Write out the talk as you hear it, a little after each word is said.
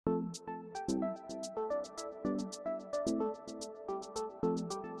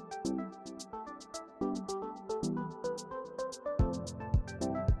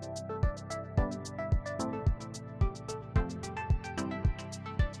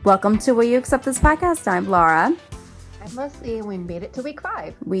Welcome to Will You Accept This Podcast? I'm Laura. I'm Leslie, and we made it to week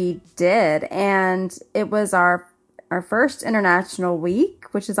 5. We did, and it was our first international week,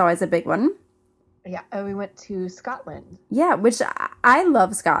 which is always a big one. Yeah, and we went to Scotland. Yeah, which I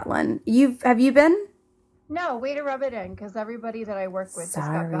love Scotland. Have you been? No, way to rub it in, because everybody that I work with just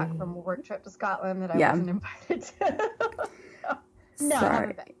got back from a work trip to Scotland that I wasn't invited to. No, I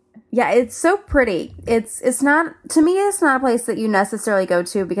haven't been. Yeah, it's so pretty. It's not, to me, it's not a place that you necessarily go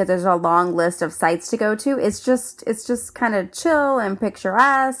to because there's a long list of sites to go to. It's just kind of chill and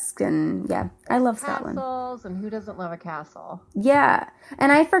picturesque, and yeah, I love Scotland. Castles, and who doesn't love a castle? Yeah,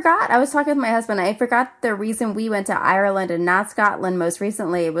 and I was talking with my husband, I forgot the reason we went to Ireland and not Scotland most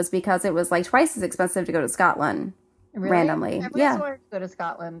recently was because it was like twice as expensive to go to Scotland. Really? Randomly. I just wanted to go to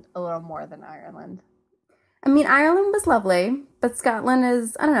Scotland a little more than Ireland. I mean, Ireland was lovely, but Scotland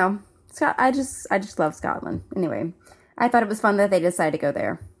is, I don't know. I just love Scotland. Anyway, I thought it was fun that they decided to go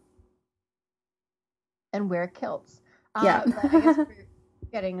there. And wear kilts. Yeah. But I guess we're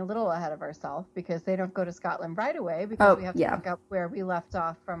getting a little ahead of ourselves because they don't go to Scotland right away because we have to pick up where we left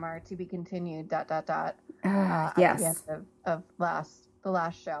off from our to be continued ... Yes. At the end of the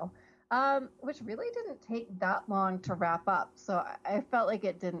last show. Which really didn't take that long to wrap up. So I felt like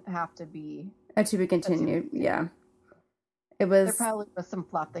it didn't have to be to be continued. Yeah. It was. There probably was some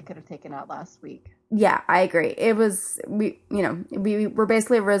fluff they could have taken out last week. Yeah, I agree. It was, we were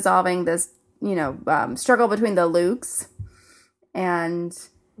basically resolving this, struggle between the Lukes and.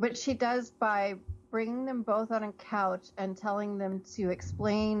 Which she does by bringing them both on a couch and telling them to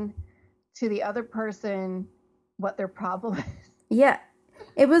explain to the other person what their problem is. Yeah.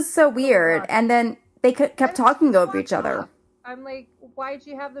 It was so weird. And then they kept talking over each other. I'm like, why'd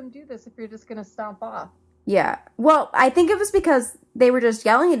you have them do this if you're just going to stomp off? Yeah. Well, I think it was because they were just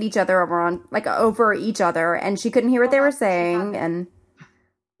yelling at each other over each other, and she couldn't hear what they were saying, and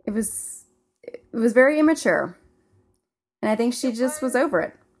it was very immature. And I think she just was over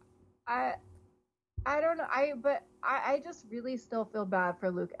it. I don't know. I just really still feel bad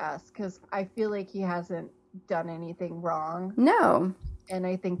for Luke S. because I feel like he hasn't done anything wrong. No. And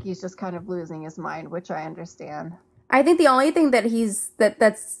I think he's just kind of losing his mind, which I understand. I think the only thing that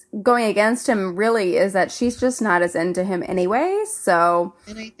that's going against him really is that she's just not as into him anyway, so.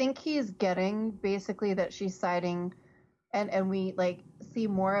 And I think he's getting basically that she's siding, and we see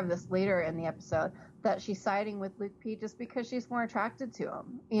more of this later in the episode, that she's siding with Luke P just because she's more attracted to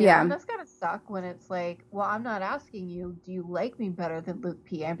him. You know? And that's gotta suck when it's like, well, I'm not asking you, do you like me better than Luke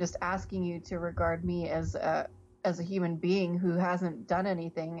P? I'm just asking you to regard me as a human being who hasn't done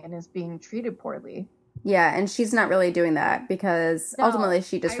anything and is being treated poorly. Yeah, and she's not really doing that because ultimately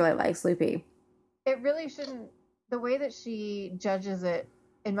she just really likes Loopy. It really shouldn't. The way that she judges it,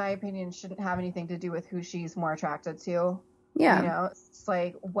 in my opinion, shouldn't have anything to do with who she's more attracted to. Yeah. It's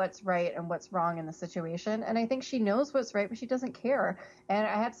like what's right and what's wrong in the situation. And I think she knows what's right, but she doesn't care. And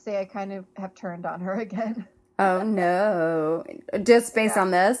I have to say, I kind of have turned on her again. Oh, no. Just based on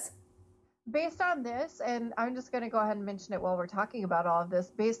this? Based on this, and I'm just going to go ahead and mention it while we're talking about all of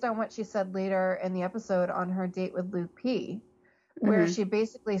this, based on what she said later in the episode on her date with Luke P, where she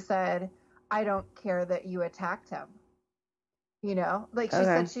basically said, I don't care that you attacked him. She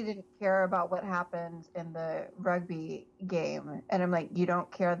said she didn't care about what happened in the rugby game. And I'm like, you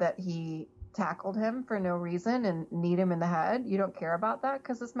don't care that he tackled him for no reason and kneed him in the head? You don't care about that?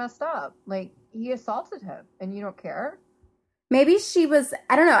 Because it's messed up. Like, he assaulted him, and you don't care? Maybe she was,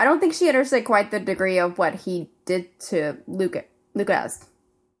 I don't know. I don't think she understood quite the degree of what he did to Lucas.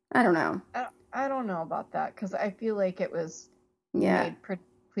 I don't know. I don't know about that because I feel like it was made pretty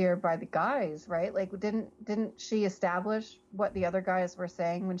clear by the guys, right? Like, didn't she establish what the other guys were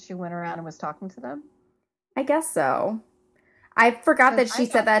saying when she went around and was talking to them? I guess so. I forgot that she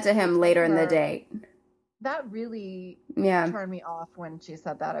said that to him later in the date. That really turned me off when she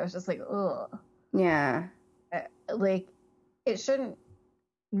said that. I was just like, ugh. Yeah. It shouldn't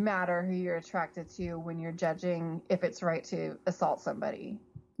matter who you're attracted to when you're judging if it's right to assault somebody.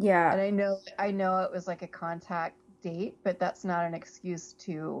 Yeah. And I know it was like a contact date, but that's not an excuse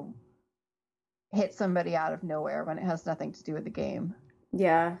to hit somebody out of nowhere when it has nothing to do with the game.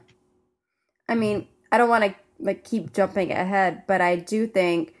 Yeah. I mean, I don't want to keep jumping ahead, but I do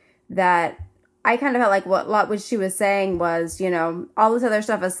think that I kind of felt like what she was saying was, all this other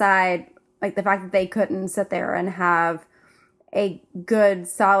stuff aside, like the fact that they couldn't sit there and have a good,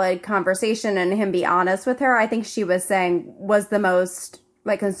 solid conversation and him be honest with her, I think she was saying was the most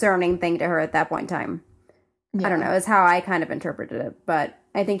concerning thing to her at that point in time. Yeah. I don't know, is how I kind of interpreted it. But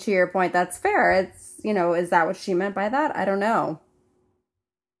I think to your point, that's fair. It's, is that what she meant by that? I don't know.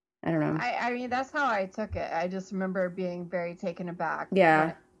 I mean, that's how I took it. I just remember being very taken aback.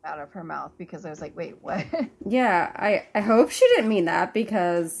 Yeah. out of her mouth because I was like, wait, what? Yeah, I hope she didn't mean that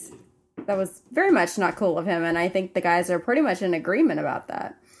because that was very much not cool of him, and I think the guys are pretty much in agreement about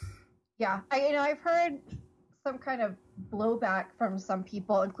that. Yeah, I've heard some kind of blowback from some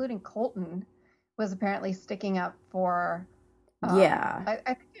people, including Colton, was apparently sticking up for. Yeah.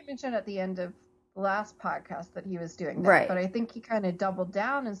 I think I mentioned at the end of the last podcast that he was doing that, Right. but I think he kind of doubled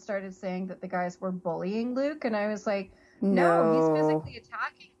down and started saying that the guys were bullying Luke, and I was like, no, he's No. physically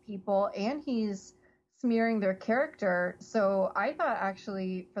attacking people and he's smearing their character. So I thought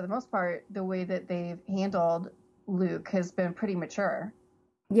actually, for the most part, the way that they've handled Luke has been pretty mature.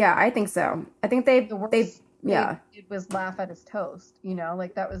 Yeah, I think so. I think The they worst yeah, they did was laugh at his toast,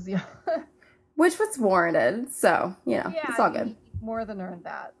 like that was the which was warranted. So, yeah, it's I all mean, good. he more than earned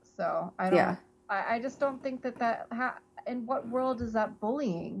that. So Yeah. I just don't think in what world is that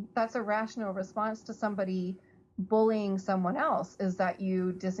bullying? That's a rational response to somebody bullying someone else, is that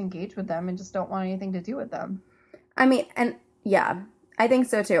you disengage with them and just don't want anything to do with them. I mean, and yeah, I think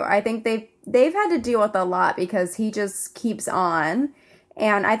so too. I think they've had to deal with a lot because he just keeps on,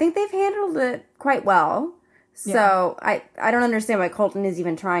 and I think they've handled it quite well. Yeah. So I don't understand what Colton is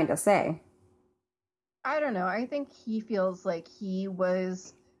even trying to say. I don't know. I think he feels like he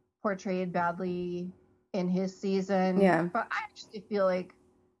was portrayed badly in his season, Yeah. but I actually feel like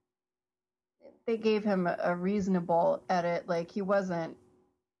they gave him a reasonable edit. Like he wasn't.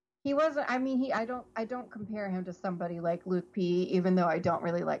 I mean, I don't compare him to somebody like Luke P, even though I don't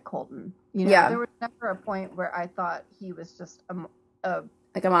really like Colton. Yeah. There was never a point where I thought he was just a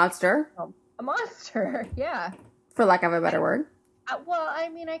Like a monster, a monster. Yeah. for lack of a better word. Well, I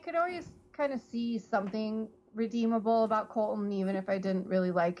mean, I could always kind of see something redeemable about Colton, even if I didn't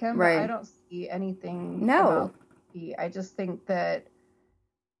really like him. But I Right. don't see anything No. about Luke. I just think that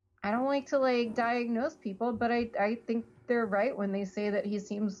I don't like to diagnose people, but I think they're right when they say that he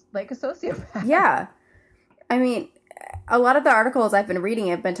seems like a sociopath. Yeah. I mean, a lot of the articles I've been reading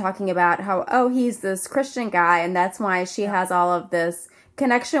have been talking about how, oh, he's this Christian guy, and that's why she Yeah. has all of this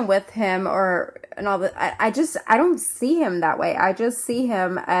connection with him, and all that. I don't see him that way. I just see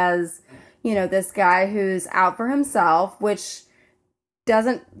him as, this guy who's out for himself, which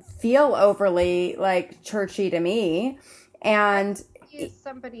doesn't feel overly like churchy to me. And He's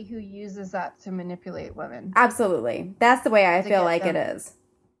somebody who uses that to manipulate women. absolutely, that's the way I feel like it is.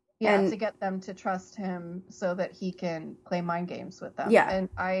 Yeah, And to get them to trust him so that he can play mind games with them. yeah. And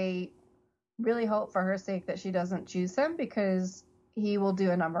I really hope for her sake that she doesn't choose him, because he will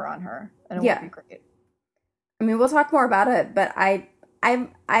do a number on her and it won't be great. I mean, we'll talk more about it, but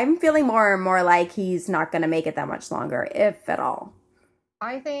I'm feeling more and more like he's not going to make it that much longer, if at all.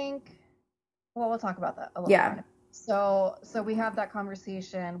 I think, well, we'll talk about that a little more. So we have that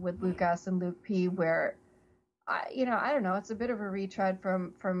conversation with Lucas and Luke P where I don't know, it's a bit of a retread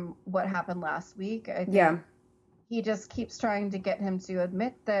from what happened last week. I think he just keeps trying to get him to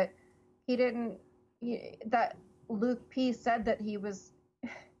admit that that Luke P said that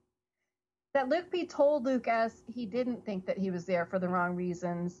Luke P told Lucas he didn't think that he was there for the wrong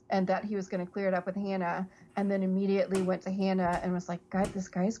reasons and that he was going to clear it up with Hannah, and then immediately went to Hannah and was like, God, this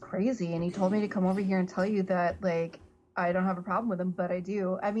guy's crazy, and he told me to come over here and tell you that, I don't have a problem with him, but I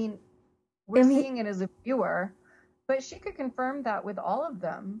do. I mean, we're seeing it as a viewer, but she could confirm that with all of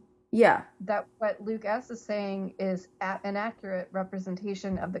them. Yeah. That what Luke S is saying is an accurate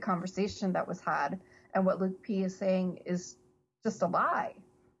representation of the conversation that was had, and what Luke P is saying is just a lie.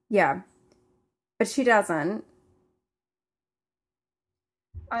 Yeah. But she doesn't.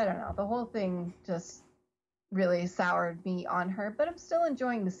 I don't know. The whole thing just really soured me on her, but I'm still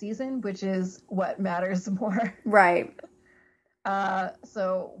enjoying the season, which is what matters more. Right.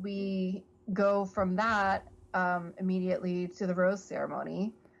 So we go from that immediately to the rose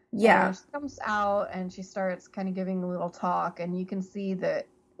ceremony. Yeah. And she comes out and she starts kind of giving a little talk, and you can see that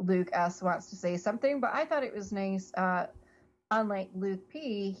Luke S wants to say something, but I thought it was nice. Unlike Luke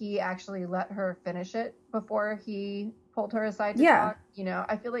P, he actually let her finish it before he pulled her aside to talk.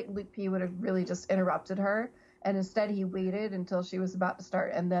 I feel like Luke P would have really just interrupted her, and instead he waited until she was about to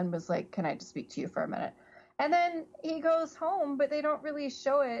start and then was like, can I just speak to you for a minute? And then he goes home, but they don't really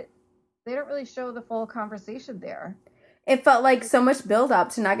show it. They don't really show the full conversation there. It felt like so much build up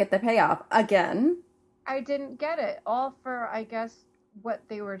to not get the payoff again. I didn't get it. All for, I guess, what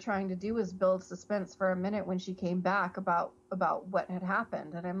they were trying to do was build suspense for a minute when she came back about what had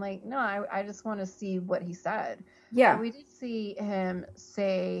happened. And I'm like, no, I just want to see what he said. Yeah. And we did see him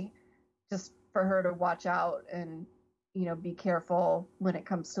say just for her to watch out and, be careful when it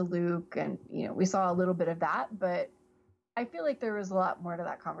comes to Luke. And, we saw a little bit of that. But I feel like there was a lot more to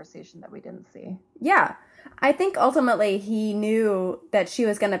that conversation that we didn't see. Yeah. I think ultimately he knew that she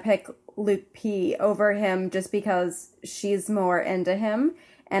was going to pick Luke P over him just because she's more into him.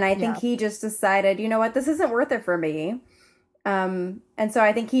 And I think Yeah. he just decided, you know what, this isn't worth it for me. And so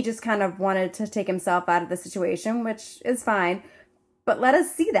I think he just kind of wanted to take himself out of the situation, which is fine. But let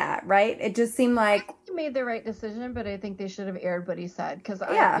us see that, right? It just seemed I like, think he made the right decision, but I think they should have aired what he said, because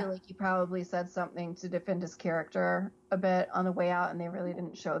I yeah, feel like he probably said something to defend his character a bit on the way out, and they really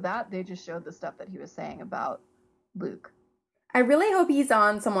didn't show that. They just showed the stuff that he was saying about Luke. I really hope he's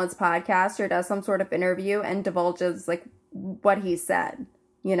on someone's podcast or does some sort of interview and divulges like what he said,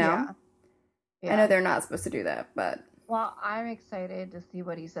 you know? Yeah. I know Yeah. they're not supposed to do that, but Well, I'm excited to see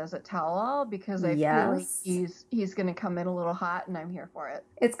what he says at Tell All, because I feel like yes. he's going to come in a little hot, and I'm here for it.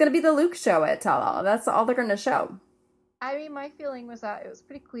 It's going to be the Luke show at Tell All. That's all they're going to show. I mean, my feeling was that it was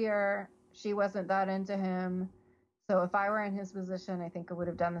pretty clear she wasn't that into him. So if I were in his position, I think I would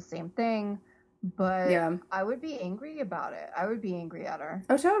have done the same thing. But Yeah. I would be angry about it. I would be angry at her.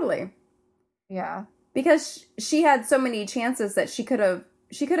 Oh, totally. Yeah. Because she had so many chances that she could have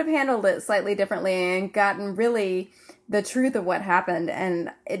handled it slightly differently and gotten really the truth of what happened,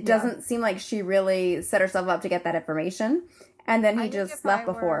 and it doesn't seem like she really set herself up to get that information, and then he just left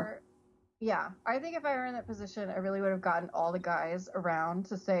before. Yeah, I think if I were in that position, I really would have gotten all the guys around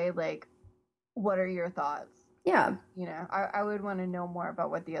to say, like, what are your thoughts? Yeah. You know, I would want to know more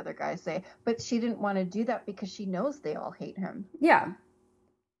about what the other guys say, but she didn't want to do that because she knows they all hate him. Yeah.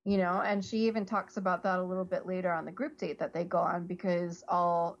 You know, and she even talks about that a little bit later on the group date that they go on, because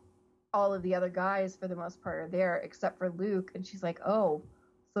all of the other guys for the most part are there except for Luke, and she's like, oh,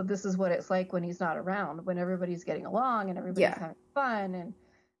 so this is what it's like when he's not around, when everybody's getting along and everybody's having fun, and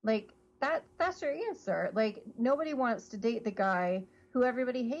like that's your answer. Like, nobody wants to date the guy who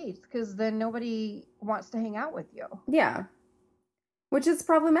everybody hates, because then nobody wants to hang out with you. Yeah. Which is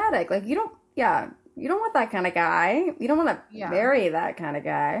problematic. Like, you don't want that kind of guy. You don't want to marry that kind of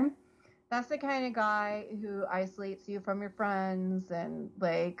guy. That's the kind of guy who isolates you from your friends, and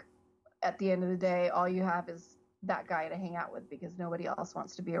like at the end of the day, all you have is that guy to hang out with because nobody else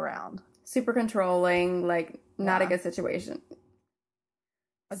wants to be around. Super controlling, like not a good situation.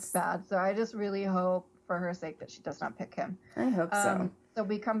 It's bad. So I just really hope for her sake that she does not pick him. I hope so. So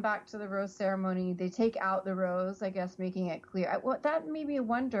we come back to the rose ceremony. They take out the rose, I guess, making it clear. Well, that made me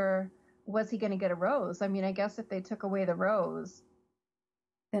wonder, was he going to get a rose? I mean, I guess if they took away the rose,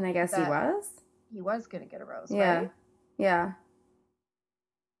 then I guess he was? He was going to get a rose, yeah. right? Yeah.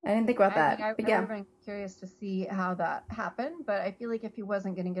 I didn't think about that. I would have been curious to see how that happened, but I feel like if he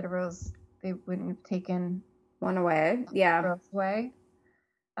wasn't going to get a rose, they wouldn't have taken one away. Yeah. Rose away.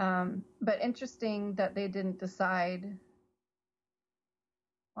 But interesting that they didn't decide.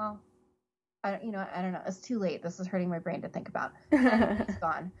 Well, I don't know. It's too late. This is hurting my brain to think about. It's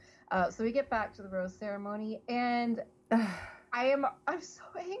gone. So we get back to the rose ceremony, and I'm so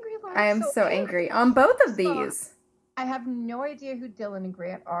angry. I am so angry on both of these. I have no idea who Dylan and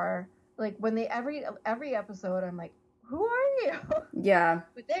Grant are. Like, when they every episode, I'm like, who are you? Yeah.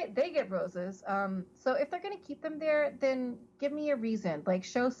 But they get roses. So if they're gonna keep them there, then give me a reason. Like,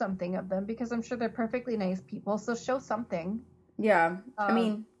 show something of them, because I'm sure they're perfectly nice people. So show something. Yeah. I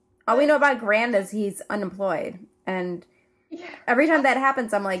mean, all we know about Grant is he's unemployed, and every time that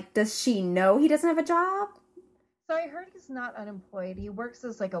happens, I'm like, does she know he doesn't have a job? So I heard he's not unemployed. He works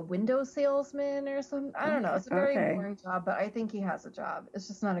as like a window salesman or something. I don't know. It's a very boring job, but I think he has a job. It's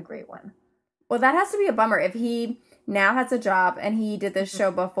just not a great one. Well, that has to be a bummer if he now has a job and he did this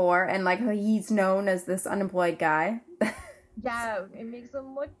show before, and like he's known as this unemployed guy. Yeah, it makes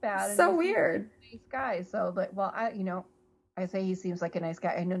him look bad. So weird. Nice guy. So, like, well, I say he seems like a nice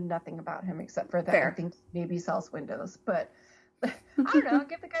guy. I know nothing about him except for that I think maybe sells windows, but I don't know.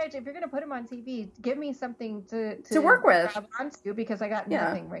 Give the guy, if you're going to put him on TV, give me something to work with. Grab onto, because I got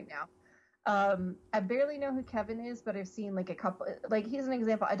nothing right now. I barely know who Kevin is, but I've seen like a couple. Like, he's an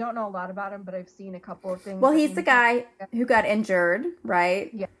example. I don't know a lot about him, but I've seen a couple of things. Well, he's the guy who got injured,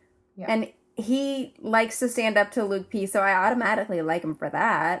 right? Yeah. And he likes to stand up to Luke P, so I automatically like him for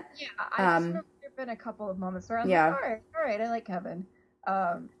that. Yeah, I just remember there have been a couple of moments where I was like, all right, I like Kevin.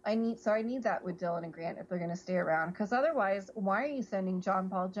 I need that with Dylan and Grant if they're going to stay around, because otherwise, why are you sending John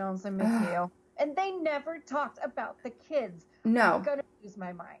Paul Jones and Mikhail? And they never talked about the kids. No. I'm going to lose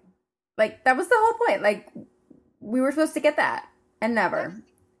my mind. Like, that was the whole point. Like, we were supposed to get that, and never.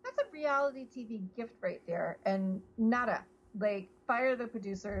 That's a reality TV gift right there, and nada. Like, fire the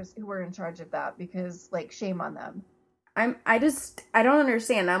producers who were in charge of that, because, like, shame on them. I don't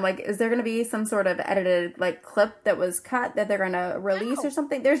understand. I'm like, is there going to be some sort of edited like clip that was cut that they're going to release or No,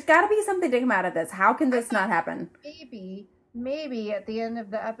 something? There's got to be something to come out of this. How can I this thought not happen? maybe at the end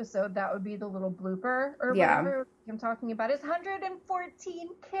of the episode that would be the little blooper or Yeah. whatever I'm talking about. It's 114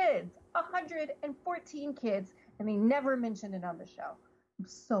 kids, 114 kids, and they never mentioned it on the show. I'm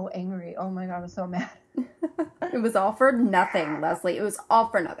so angry. Oh my god, I'm so mad. It was all for nothing, Leslie. It was all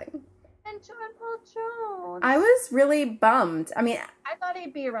for nothing. And John Paul Jones. I was really bummed. I mean, I thought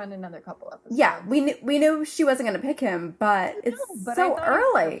he'd be around another couple episodes. yeah, we knew she wasn't going to pick him, but it's but so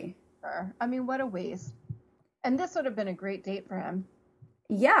early. I mean, what a waste. And this would have been a great date for him.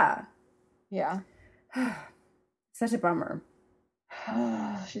 Yeah. Yeah. Such a bummer.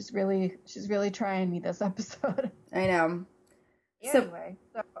 She's really trying me this episode. I know. Anyway,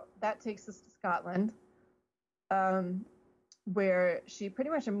 so that takes us to Scotland, where she pretty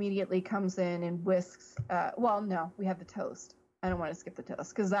much immediately comes in and whisks. Well, no, we have the toast. I don't want to skip the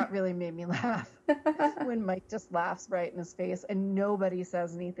toast because that really made me laugh when Mike just laughs right in his face and nobody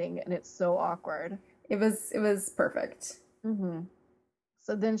says anything, and it's so awkward. It was perfect. Mm-hmm.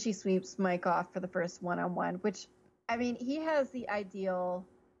 So then she sweeps Mike off for the first one-on-one, which, I mean, he has the ideal,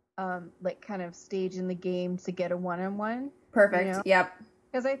 like, kind of stage in the game to get a one-on-one. Perfect. You know? Yep.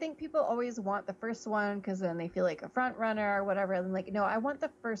 Because I think people always want the first one because then they feel like a front runner or whatever. And like, no, I want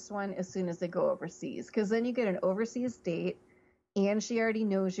the first one as soon as they go overseas because then you get an overseas date and she already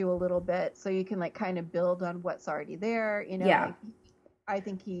knows you a little bit. So you can like kind of build on what's already there. You know, Yeah. like, I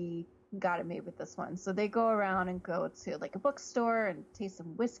think he got it made with this one. So they go around and go to like a bookstore and taste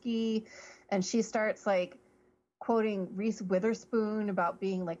some whiskey. And she starts like quoting Reese Witherspoon about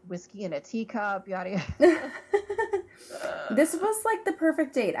being like whiskey in a teacup, yada yada. This was like the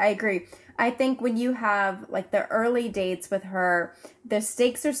perfect date. I agree. I think when you have like the early dates with her, the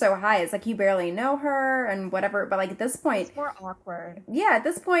stakes are so high. It's like you barely know her and whatever. But like at this point, It's more awkward. Yeah, at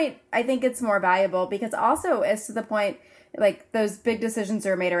this point, I think it's more valuable because also it's to the point like those big decisions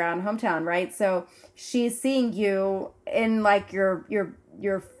are made around hometown, right? So she's seeing you in like your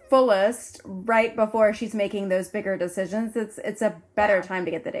fullest right before she's making those bigger decisions. It's a better time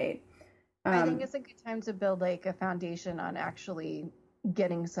to get the date. I think it's a good time to build like a foundation on actually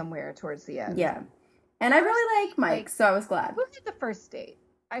getting somewhere towards the end. Yeah. And I really like Mike, so I was glad. Who did the first date?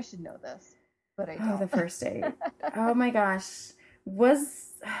 I should know this, but I don't. Oh, the first date. Oh my gosh.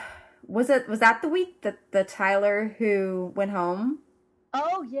 Was that the week that the Tyler who went home?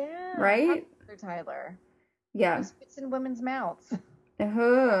 Oh yeah. Right? Tyler. Yeah. He spits in women's mouths.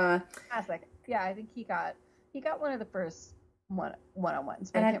 Uh-huh. Classic. Yeah, I think he got one of the first one-on-ones,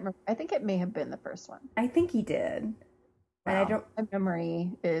 but And I can't remember. I think it may have been the first one. I think he did. Wow. And I don't. My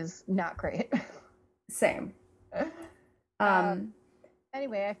memory is not great. Same.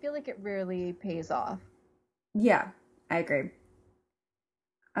 Anyway, I feel like it really pays off. Yeah, I agree.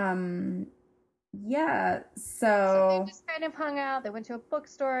 Yeah, so they just kind of hung out. They went to a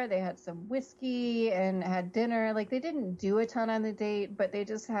bookstore. They had some whiskey and had dinner. Like, they didn't do a ton on the date, but they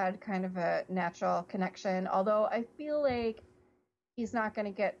just had kind of a natural connection. Although I feel like he's not going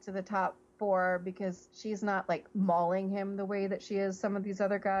to get to the top 4 because she's not, like, mauling him the way that she is some of these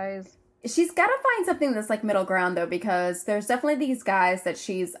other guys. she's got to find something that's like middle ground though, because there's definitely these guys that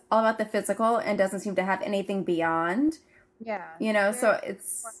she's all about the physical and doesn't seem to have anything beyond. Yeah. You know, so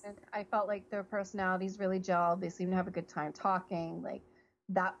it's... I felt like their personalities really gelled. They seemed to have a good time talking. Like,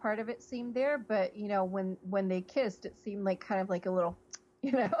 that part of it seemed there. But, you know, when they kissed, it seemed like kind of like a little,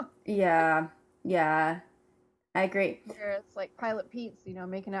 you know? Yeah. Yeah. I agree. Where it's like Pilot Pete's, you know,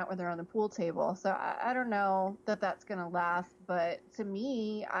 making out with her on the pool table. So I don't know that that's going to last. But to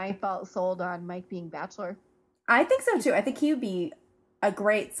me, I felt sold on Mike being Bachelor. I think so, too. I think he would be a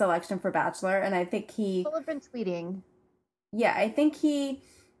great selection for Bachelor. And I think People have been tweeting. Yeah, I think he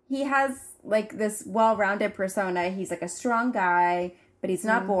has like this well-rounded persona. He's like a strong guy, but he's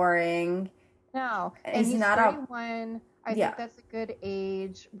not boring. No, and he's not 31. I think that's a good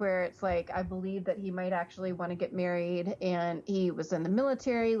age where it's like I believe that he might actually want to get married, and he was in the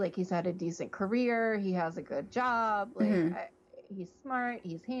military. Like, he's had a decent career. He has a good job. Like, he's smart.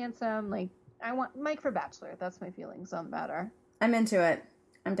 He's handsome. Like, I want Mike for Bachelor. That's my feelings on the matter. I'm into it.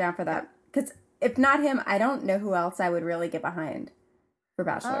 I'm down for that. Because if not him, I don't know who else I would really get behind for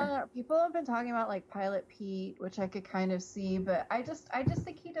Bachelor. People have been talking about like Pilot Pete, which I could kind of see, but I just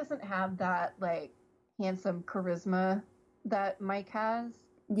think he doesn't have that like handsome charisma that Mike has.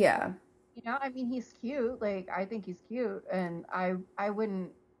 Yeah. You know, I mean, he's cute. Like, I think he's cute, and I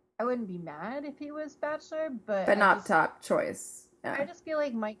wouldn't be mad if he was Bachelor, but not top choice. Yeah. I just feel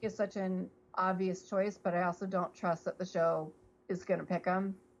like Mike is such an obvious choice, but I also don't trust that the show is going to pick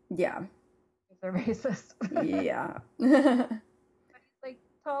him. Yeah. they're racist. Yeah. But he's like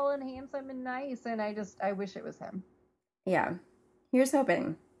tall and handsome and nice, and I wish it was him. Yeah. Here's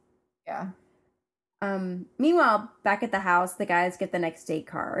hoping. Yeah. Meanwhile, back at the house, the guys get the next date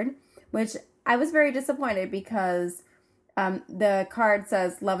card, which I was very disappointed because the card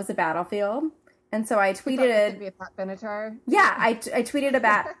says "Love is a battlefield," and so I tweeted it. Be a Pat Benatar. Yeah, I tweeted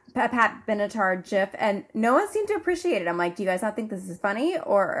about a Pat Benatar gif, and no one seemed to appreciate it. I'm like, do you guys not think this is funny,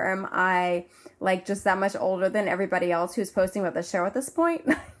 or am I like just that much older than everybody else who's posting about the show at this point?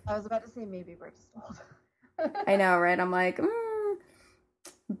 I was about to say maybe we're just old. I know, right? I'm like,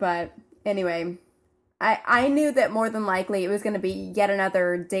 but anyway. I knew that more than likely it was going to be yet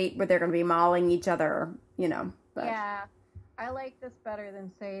another date where they're going to be mauling each other, you know. But. Yeah. I like this better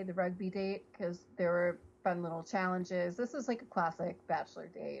than, say, the rugby date because there were fun little challenges. This is like a classic Bachelor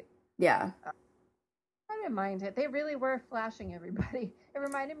date. Yeah. I didn't mind it. They really were flashing everybody. It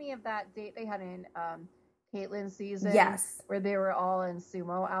reminded me of that date they had in Caitlyn's season. Yes. Where they were all in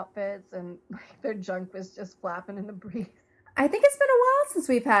sumo outfits and like, their junk was just flapping in the breeze. I think it's been a while since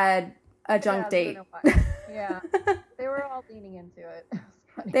we've had a junk date. Yeah. They were all leaning into it. It was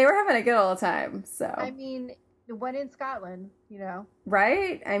funny. They were having a good old time, so. I mean, the one in Scotland, you know.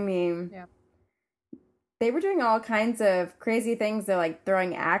 Right? I mean, yeah. They were doing all kinds of crazy things. They're like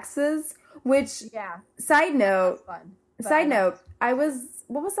throwing axes, which, side note,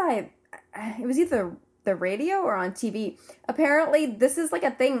 what was I? It was either the radio or on TV. Apparently, this is like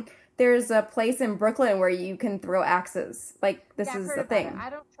a thing. There's a place in Brooklyn where you can throw axes. Like, this is a thing.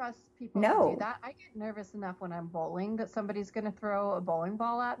 I don't trust people to do that. I get nervous enough when I'm bowling that somebody's going to throw a bowling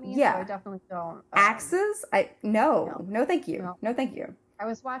ball at me. Yeah. So I definitely don't. Axes? No, thank you. No, thank you. I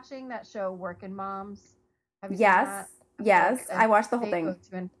was watching that show, Working Moms. Have you seen that? Yes. I watched the whole thing.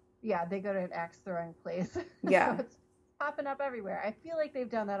 They go to an axe throwing place. Yeah. So it's popping up everywhere. I feel like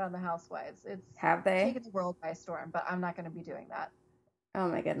they've done that on The Housewives. Have they? Taken the world by storm, but I'm not going to be doing that. Oh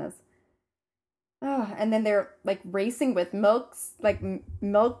my goodness. Oh, and then they're like racing with milk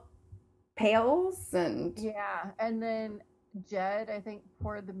pails and and then Jed, I think,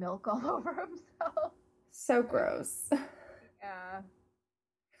 poured the milk all over himself. So gross. Yeah.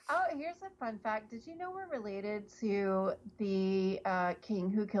 Oh, here's a fun fact. Did you know we're related to the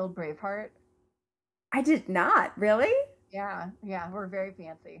king who killed Braveheart? I did not. Really? Yeah, we're very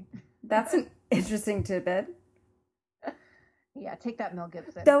fancy. That's an interesting tidbit. Yeah, take that, Mel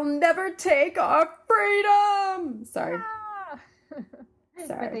Gibson. They'll never take our freedom. Sorry. Ah!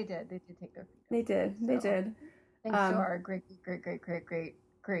 Sorry. But they did. They did take their freedom. They did. They did. Thanks to our great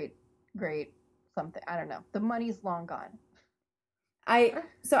something. I don't know. The money's long gone. I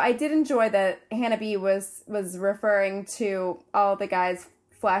did enjoy that Hannah B was referring to all the guys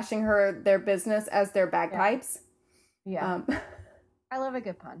flashing her their business as their bagpipes. Yeah. I love a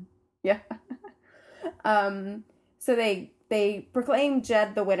good pun. Yeah. So they proclaim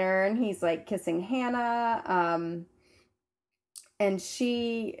Jed the winner, and he's like kissing Hannah. And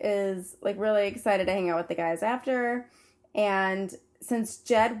she is like really excited to hang out with the guys after. And since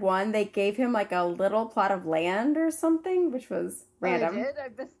Jed won, they gave him like a little plot of land or something, which was random. They did? I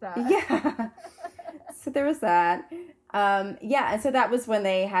missed that. Yeah. So there was that. And so that was when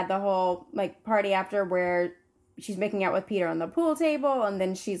they had the whole like party after where she's making out with Peter on the pool table, and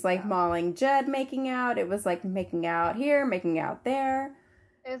then she's like mauling Jed making out. It was like making out here, making out there.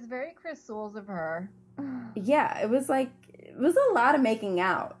 It was very Chris Soules of her. Yeah, it was a lot of making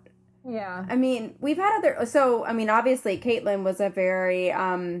out. Yeah. I mean, we've had obviously Caitlyn was a very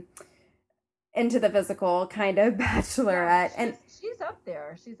into the physical kind of bachelorette. And she's up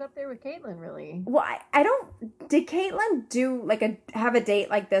there. She's up there with Caitlyn, really. Well, did Caitlyn do have a date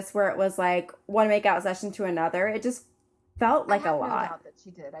like this where it was like one makeout session to another? It just felt like a lot. No doubt that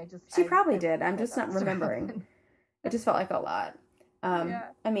she did. She probably did. I'm just not remembering. It just felt like a lot.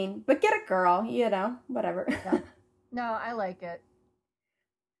 I mean, but get it, girl, whatever. Yeah. No, I like it.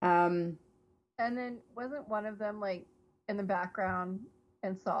 And then wasn't one of them like in the background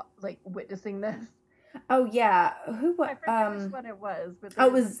and saw like witnessing this? Oh yeah, who? I forget what it was, but I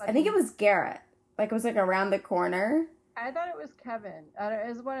think it was Garrett. Like it was like around the corner. I thought it was Kevin. It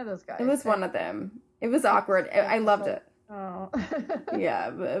was one of those guys. It was one of them. It was awkward. I loved it. Oh.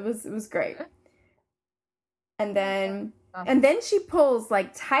 Yeah, but it was great. And then she pulls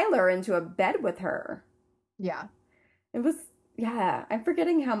like Tyler into a bed with her. Yeah. It was. Yeah, I'm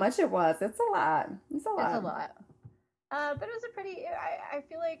forgetting how much it was. It's a lot. It's a lot. But it was a pretty, I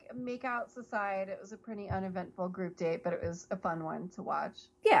feel like Makeouts aside, it was a pretty uneventful group date, but it was a fun one to watch.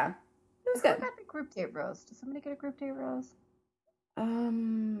 Yeah, it was good. Who got the group date rose? Did somebody get a group date rose?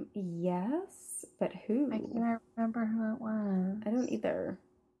 Yes, but who? I can't remember who it was. I don't either.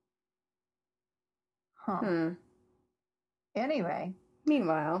 Huh. Hmm. Anyway,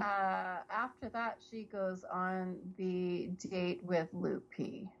 Meanwhile, after that, she goes on the date with Luke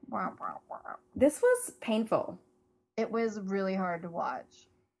P. Wow, wow, wow. this was painful. It was really hard to watch.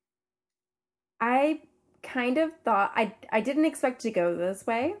 I kind of thought I didn't expect to go this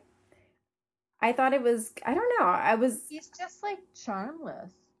way. I thought it was I don't know. I was He's just like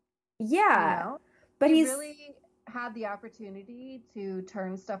charmless, you yeah, know? but He he's really had the opportunity to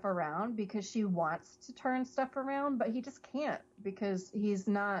turn stuff around because she wants to turn stuff around, but he just can't because he's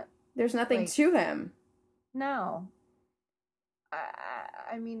not there's nothing like, to him. no.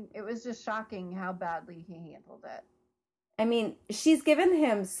 I mean, it was just shocking how badly he handled it. I mean, she's given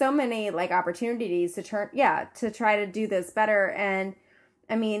him so many like opportunities to to try to do this better. And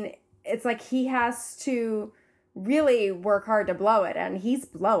I mean, it's like he has to really work hard to blow it, and he's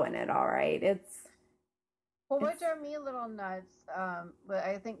blowing it all right. Well, what It's drove me a little nuts, but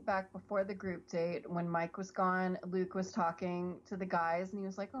I think back before the group date when Mike was gone, Luke was talking to the guys and he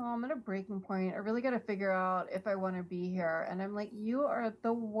was like, "Oh, I'm at a breaking point. I really got to figure out if I want to be here." And I'm like, "You are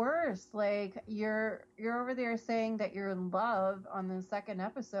the worst. Like you're over there saying that you're in love on the second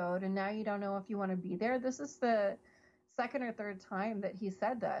episode, and now you don't know if you want to be there. This is the second or third time that he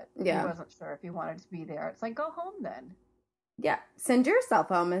said that he yeah. wasn't sure if he wanted to be there. It's like, go home then." Yeah. Send yourself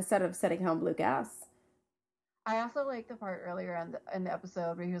home instead of sitting home blue gas. I also like the part earlier in the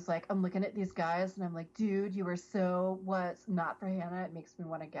episode where he was like, "I'm looking at these guys and I'm like, dude, you are so what's not for Hannah. It makes me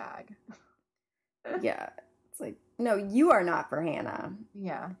want to gag." Yeah. It's like, no, you are not for Hannah.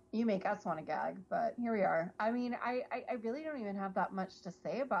 Yeah, you make us want to gag, but here we are. I mean, I really don't even have that much to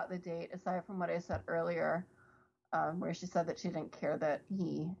say about the date aside from what I said earlier, where she said that she didn't care that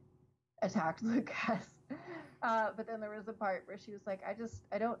he attacked Lucas. But then there was a part where she was like,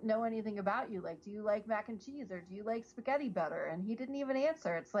 I don't know anything about you. Like, do you like mac and cheese or do you like spaghetti better? And he didn't even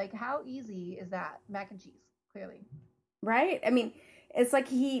answer. It's like, how easy is that? Mac and cheese, clearly. Right? I mean, it's like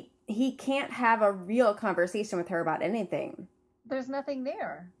he can't have a real conversation with her about anything. There's nothing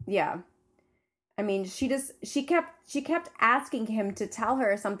there. Yeah. I mean, she kept asking him to tell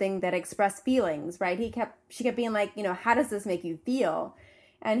her something that expressed feelings, right? She kept being like, how does this make you feel?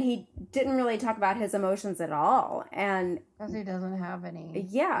 And he didn't really talk about his emotions at all. And Because he doesn't have any.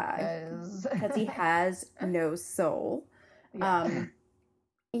 yeah, because he Because. has no soul. Yeah. Um,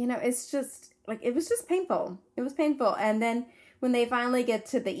 it's just like it was just painful. It was painful. And then when they finally get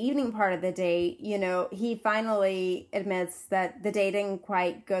to the evening part of the date, he finally admits that the date didn't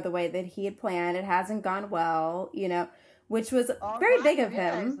quite go the way that he had planned. It hasn't gone well, which was All very glad big he of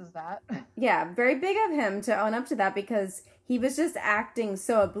him. realizes that. Yeah, very big of him to own up to that because he was just acting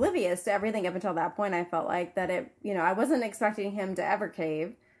so oblivious to everything up until that point. I felt like that I wasn't expecting him to ever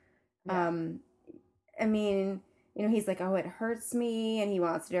cave. Yeah. Um, I mean, he's like, "Oh, it hurts me," and he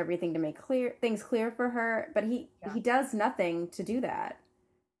wants to do everything to make things clear for her, but Yeah. he does nothing to do that.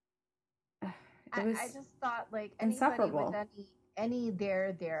 It I was just thought like anybody with insufferable. any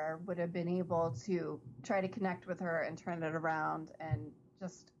there would have been able to try to connect with her and turn it around and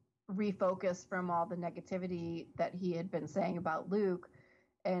just refocus from all the negativity that he had been saying about Luke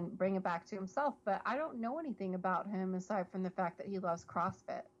and bring it back to himself. But I don't know anything about him aside from the fact that he loves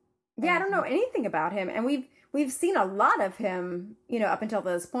CrossFit. Yeah, I And don't know anything about him, and we've seen a lot of him, up until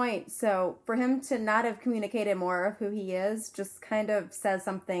this point. So for him to not have communicated more of who he is, just kind of says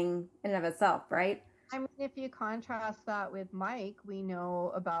something in and of itself, right? I mean, if you contrast that with Mike, we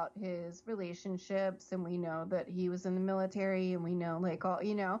know about his relationships and we know that he was in the military and we know like all,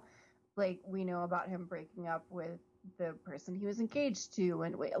 like we know about him breaking up with the person he was engaged to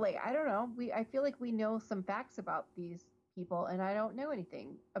and like I don't know, I feel like we know some facts about these people and I don't know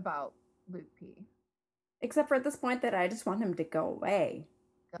anything about Luke P. Except for at this point that I just want him to go away,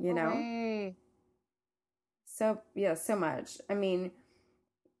 you Go know? away. So, yeah, so much. I mean,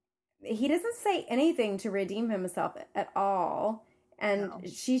 he doesn't say anything to redeem himself at all. And No.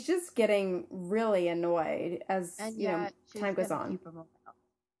 she's just getting really annoyed as, And yet she's time goes gonna on. keep him around.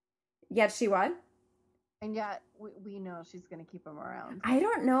 Yet she what? And yet we know she's gonna keep him around. I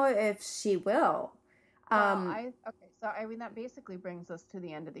don't know if she will. Well, Um, so I mean that basically brings us to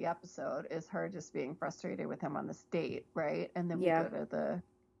the end of the episode is her just being frustrated with him on this date, right? And then we yeah. go to the ...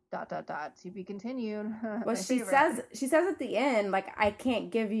 to be continued. Well, My favorite. she says at the end, like, I can't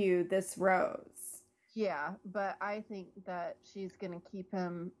give you this rose. Yeah, but I think that she's gonna keep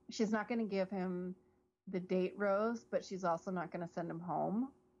him. She's not gonna give him the date rose, but she's also not gonna send him home.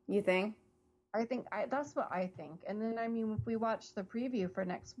 You think? I think that's what I think. And then I mean, if we watch the preview for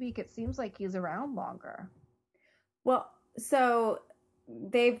next week, it seems like he's around longer. Well, so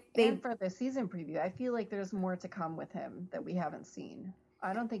And they've for the season preview, I feel like there's more to come with him that we haven't seen.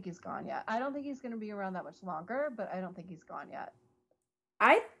 I don't think he's gone yet. I don't think he's going to be around that much longer, but I don't think he's gone yet.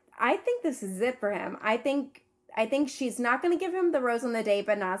 I I think this is it for him. I think she's not going to give him the rose on the date,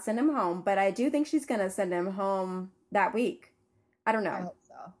 but not send him home. But I do think she's going to send him home that week. I don't I know. hope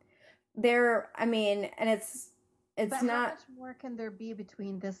so. I mean, and it's But not. how much more can there be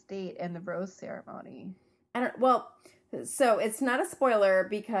between this date and the rose ceremony? I don't. Well, so it's not a spoiler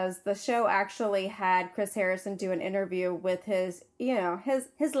because the show actually had Chris Harrison do an interview with his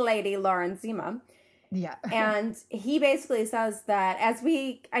lady Lauren Zima. Yeah. And he basically says that I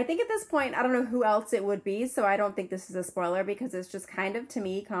think at this point, I don't know who else it would be, so I don't think this is a spoiler because it's just kind of, to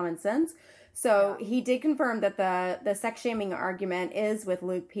me, common sense. So Yeah. he did confirm that the sex shaming argument is with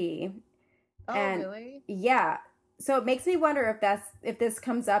Luke P. Oh, And really? yeah, so it makes me wonder if this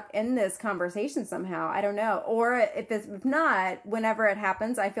comes up in this conversation somehow. I don't know, or if not, whenever it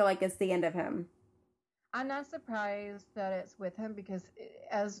happens, I feel like it's the end of him. I'm not surprised that it's with him because,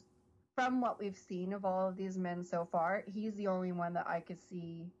 as from what we've seen of all of these men so far, he's the only one that I could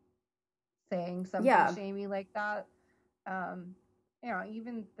see saying something Yeah, shamey like that. Um,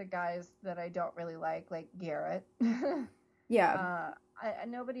 even the guys that I don't really like Garrett. yeah,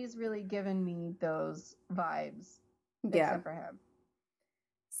 Nobody's really given me those vibes yeah. except for him.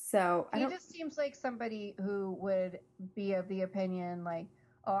 So I He don't. just seems like somebody who would be of the opinion like,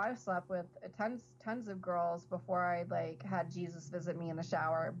 oh, I've slept with tons of girls before I like had Jesus visit me in the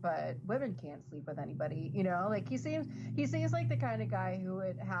shower, but women can't sleep with anybody, Like he seems like the kind of guy who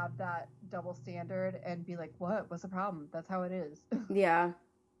would have that double standard and be like, what's the problem? That's how it is. Yeah.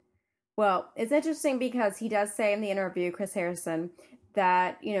 Well, it's interesting because he does say in the interview, Chris Harrison,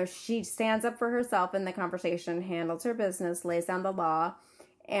 that, she stands up for herself in the conversation, handles her business, lays down the law,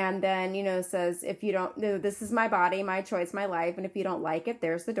 and then, says, if you don't, no, this is my body, my choice, my life, and if you don't like it,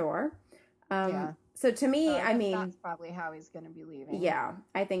 there's the door. Yeah. So to So me, I I guess mean, that's probably how he's going to be leaving. yeah,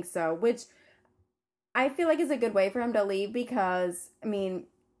 I think so, which I feel like is a good way for him to leave because, I mean,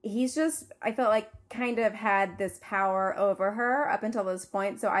 I felt like kind of had this power over her up until this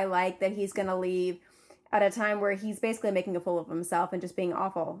point. So I like that he's going to leave at a time where he's basically making a fool of himself and just being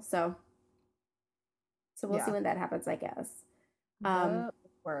awful. So we'll see Yeah. when that happens, I guess. The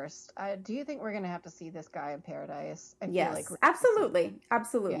worst. Do you think we're going to have to see this guy in paradise? I feel like Yes, we're gonna have to absolutely.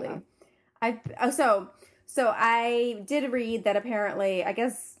 Absolutely. Yeah. So I did read that apparently, I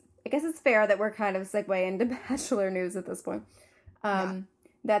guess it's fair that we're kind of segue into Bachelor news at this point. Yeah.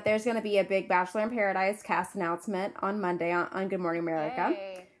 That there's going to be a big Bachelor in Paradise cast announcement on Monday on Good Morning America.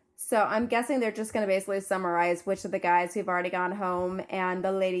 Yay. So I'm guessing they're just going to basically summarize which of the guys who've already gone home and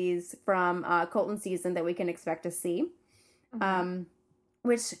the ladies from Colton season that we can expect to see. Mhm.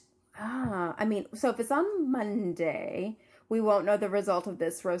 Which, I mean, so if it's on Monday, we won't know the result of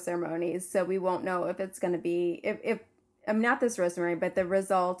this rose ceremony. So we won't know if it's going to be, if I'm not this rose ceremony, but the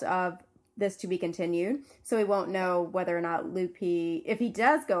result of this to be continued. So we won't know whether or not Loopy, if he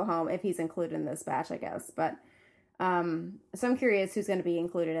does go home, if he's included in this batch, I guess. But, so I'm curious who's going to be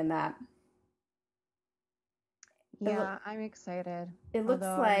included in that. Yeah, I'm excited. It looks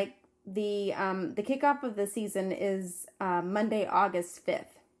Although like the kickoff of the season is Monday, August 5th.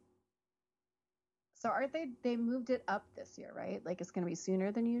 So aren't they moved it up this year, right? Like it's going to be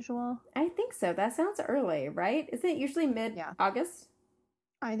sooner than usual? I think so. That sounds early, right? Isn't it usually Yeah. mid-August?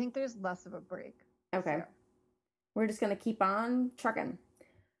 I think there's less of a break. Okay. So, We're just going to keep on trucking.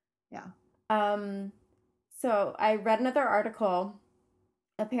 yeah. So I read another article.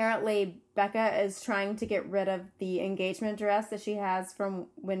 Apparently, Becca is trying to get rid of the engagement dress that she has from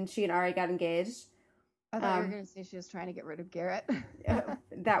when she and Ari got engaged. I thought you were going to say she was trying to get rid of Garrett.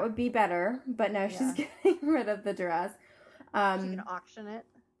 That would be better, but no, she's getting rid of the dress. She can auction it.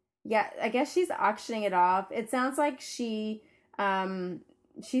 Yeah, I guess she's auctioning it off. It sounds like she was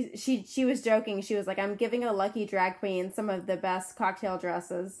joking. She was like, I'm giving a lucky drag queen some of the best cocktail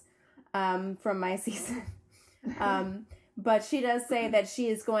dresses from my season. But she does say that she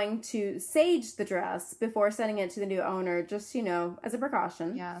is going to sage the dress before sending it to the new owner, just, as a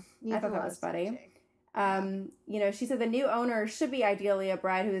precaution. Yeah. I thought that was funny. She said the new owner should be ideally a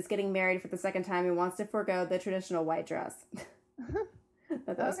bride who is getting married for the second time and wants to forego the traditional white dress.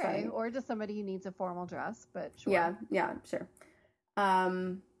 That was funny. Or just somebody who needs a formal dress, but sure. Yeah, sure.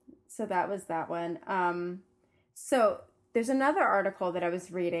 So that was that one. So there's another article that I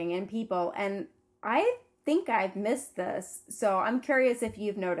was reading in People, and I think I've missed this. So I'm curious if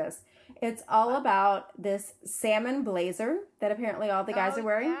you've noticed. It's all about this salmon blazer that apparently all the guys are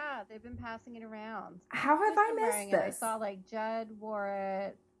wearing. Yeah, they've been passing it around. How have I missed this? I saw like Jed wore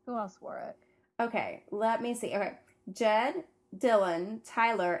it. Who else wore it? Okay, let me see. Okay, Jed, Dylan,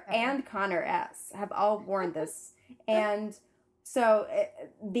 Tyler, and Connor S. have all worn this. And So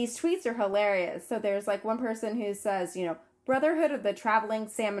these tweets are hilarious. So there's like one person who says, Brotherhood of the Traveling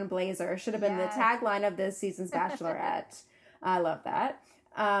Salmon Blazer should have been the tagline of this season's Bachelorette. I love that.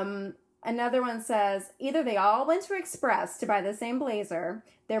 Another one says, either they all went to Express to buy the same blazer,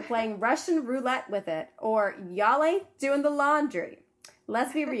 they're playing Russian roulette with it, or y'all ain't doing the laundry.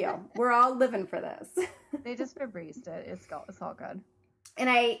 Let's be real. We're all living for this. They just Febrezed it. It's all good. And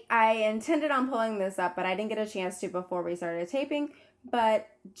I intended on pulling this up, but I didn't get a chance to before we started taping. But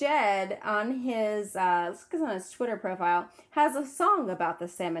Jed, on his Twitter profile, has a song about the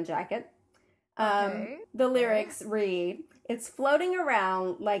salmon jacket. The lyrics read, it's floating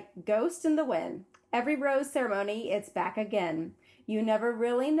around like ghost in the wind. Every rose ceremony, it's back again. You never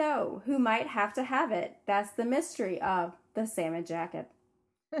really know who might have to have it. That's the mystery of the salmon jacket.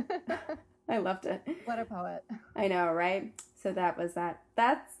 I loved it. What a poet. I know, right? So that was that.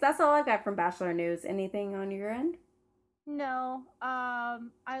 That's all I've got from Bachelor News. Anything on your end? No.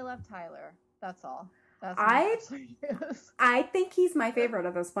 I love Tyler. That's all. That's I think he's my favorite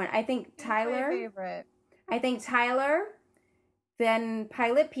at this point. I think he's Tyler. My favorite. I think Tyler, then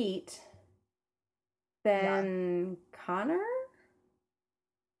Pilot Pete, then Connor.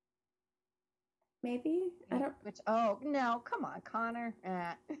 Maybe I don't. Oh no! Come on, Connor.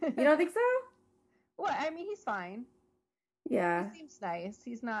 You don't think so? Well, I mean, he's fine. Yeah. He seems nice.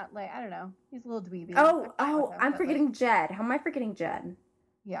 He's not like, I don't know. He's a little dweeby. I'm forgetting Jed. How am I forgetting Jed?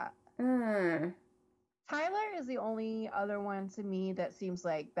 Yeah. Tyler is the only other one to me that seems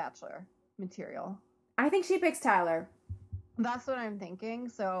like Bachelor material. I think she picks Tyler. That's what I'm thinking.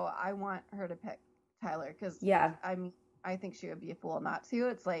 So I want her to pick Tyler because I think she would be a fool not to.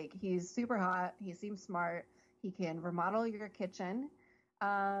 It's like he's super hot. He seems smart. He can remodel your kitchen.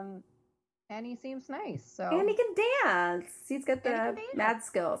 And he seems nice. So and he can dance. He's got the mad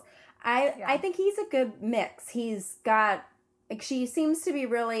skills. I think he's a good mix. He's got like she seems to be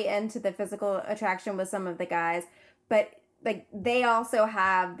really into the physical attraction with some of the guys, but like they also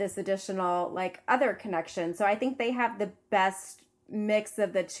have this additional like other connection. So I think they have the best mix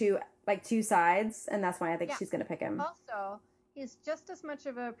of the two sides, and that's why I think she's gonna pick him. Also, he's just as much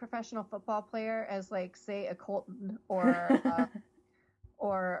of a professional football player as like say a Colton or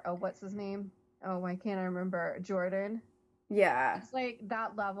or what's his name? Oh, why can't I remember? Jordan. Yeah. It's like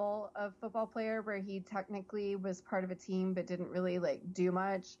that level of football player where he technically was part of a team but didn't really like do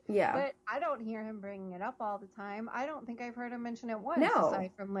much. Yeah. But I don't hear him bringing it up all the time. I don't think I've heard him mention it once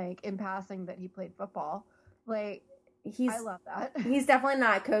aside from like in passing that he played football. Like I love that. He's definitely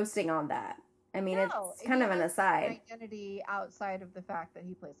not coasting on that. I mean, it's kind of an aside. Identity outside of the fact that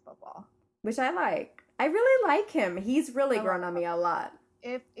he plays football. Which I like. I really like him. He's really grown on me a lot.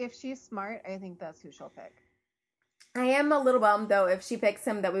 If she's smart, I think that's who she'll pick. I am a little bummed, though, if she picks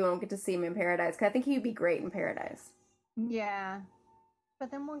him that we won't get to see him in Paradise, because I think he'd be great in Paradise. Yeah.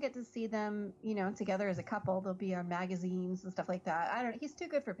 But then we'll get to see them, together as a couple. They'll be on magazines and stuff like that. He's too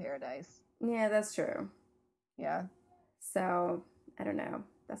good for Paradise. Yeah, that's true. Yeah. So, I don't know.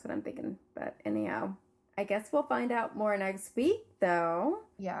 That's what I'm thinking. But anyhow, I guess we'll find out more next week, though.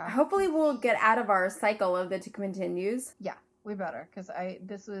 Yeah. Hopefully we'll get out of our cycle of the two continues. Yeah, we better, because it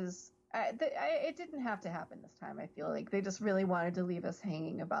didn't have to happen this time. I feel like they just really wanted to leave us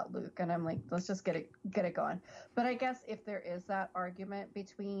hanging about Luke, and I'm like, let's just get it going. But I guess if there is that argument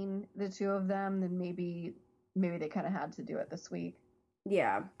between the two of them, then maybe they kind of had to do it this week.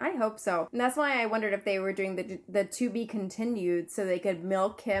 Yeah, I hope so. And that's why I wondered if they were doing the to be continued so they could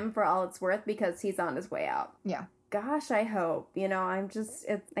milk him for all it's worth because he's on his way out. Yeah. Gosh, I hope. It's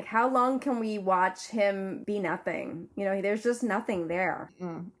like, how long can we watch him be nothing? There's just nothing there.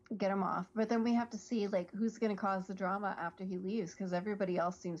 Get him off. But then we have to see, like, who's going to cause the drama after he leaves, because everybody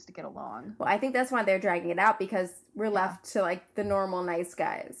else seems to get along. Well, I think that's why they're dragging it out, because we're left to, like, the normal nice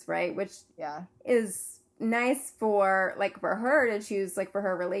guys, right? Which is nice for her to choose, like, for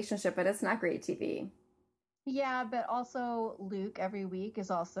her relationship, but it's not great TV. Yeah, but also Luke every week is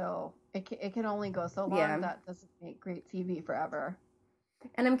also, it can only go so long. Yeah. That doesn't make great TV forever.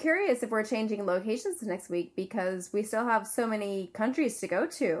 And I'm curious if we're changing locations next week because we still have so many countries to go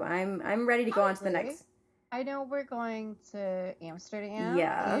to. I'm ready to go on to the next. I know we're going to Amsterdam.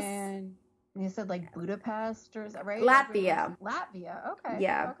 Yes. And you said like Budapest, or is that right? Latvia. Latvia. Okay.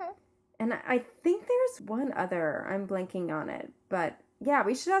 Yeah. Okay. And I think there's one other. I'm blanking on it, but yeah,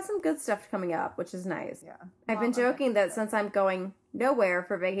 we should have some good stuff coming up, which is nice. Yeah. I've been joking that since I'm going nowhere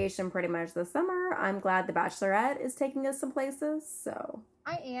for vacation pretty much this summer, I'm glad the Bachelorette is taking us some places, so.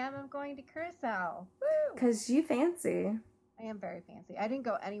 I am. I'm going to Curacao. Woo! 'Cause you fancy. I am very fancy. I didn't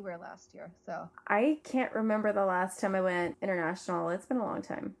go anywhere last year, so. I can't remember the last time I went international. It's been a long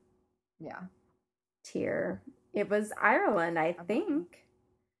time. Yeah. Tear. It was Ireland, I think.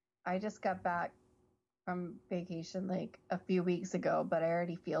 I just got back from vacation like a few weeks ago, but I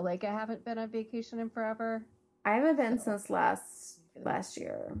already feel like I haven't been on vacation in forever. I haven't been since last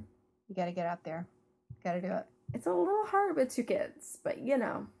year. You got to get out there. Got to do it. It's a little hard with 2 kids, but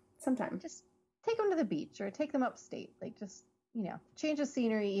sometimes. Just take them to the beach or take them upstate. Like just, change the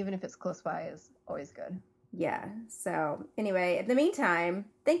scenery, even if it's close by, is always good. Yeah. So anyway, in the meantime,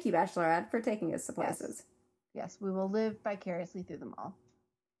 thank you, Bachelorette, for taking us to places. Yes, we will live vicariously through them all.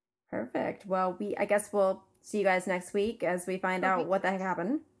 Perfect. Well, I guess we'll see you guys next week as we find out what the heck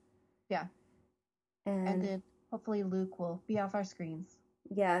happened. Yeah. And then hopefully Luke will be off our screens.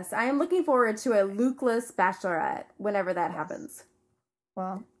 Yes, I am looking forward to a Luke-less Bachelorette whenever that happens.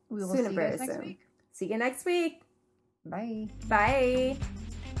 Well, we will see you guys next week. See you next week. Bye. Bye.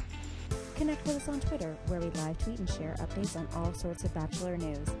 Connect with us on Twitter, where we live tweet and share updates on all sorts of Bachelor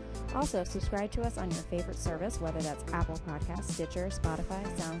news. Also, subscribe to us on your favorite service, whether that's Apple Podcasts, Stitcher, Spotify,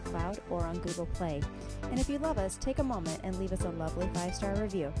 SoundCloud, or on Google Play. And if you love us, take a moment and leave us a lovely 5-star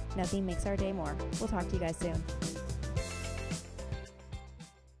review. Nothing makes our day more. We'll talk to you guys soon.